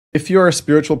If you're a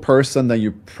spiritual person, then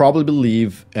you probably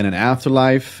believe in an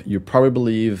afterlife, you probably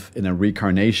believe in a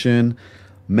reincarnation,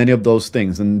 many of those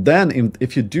things. And then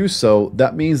if you do so,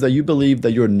 that means that you believe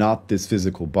that you're not this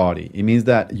physical body. It means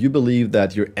that you believe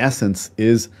that your essence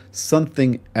is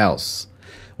something else.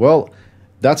 Well,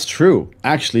 that's true.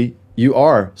 Actually, you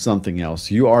are something else.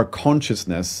 You are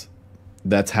consciousness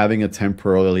that's having a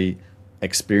temporarily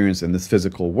experience in this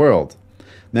physical world.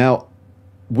 Now,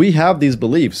 we have these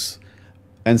beliefs,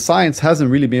 and science hasn't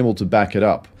really been able to back it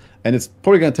up. And it's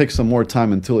probably going to take some more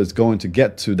time until it's going to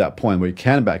get to that point where you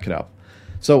can back it up.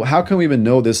 So how can we even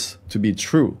know this to be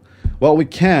true? Well, we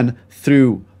can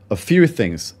through a few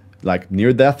things, like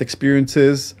near-death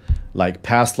experiences, like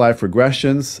past life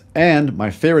regressions, and my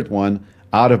favorite one,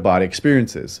 out-of-body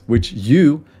experiences, which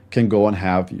you can go and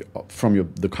have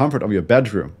from the comfort of your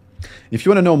bedroom. If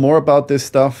you want to know more about this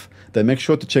stuff, then make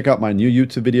sure to check out my new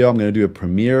YouTube video. I'm going to do a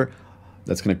premiere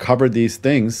that's going to cover these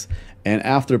things. And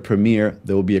after the premiere,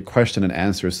 there will be a question and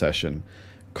answer session.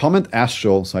 Comment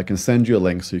Astral so I can send you a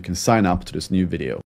link so you can sign up to this new video.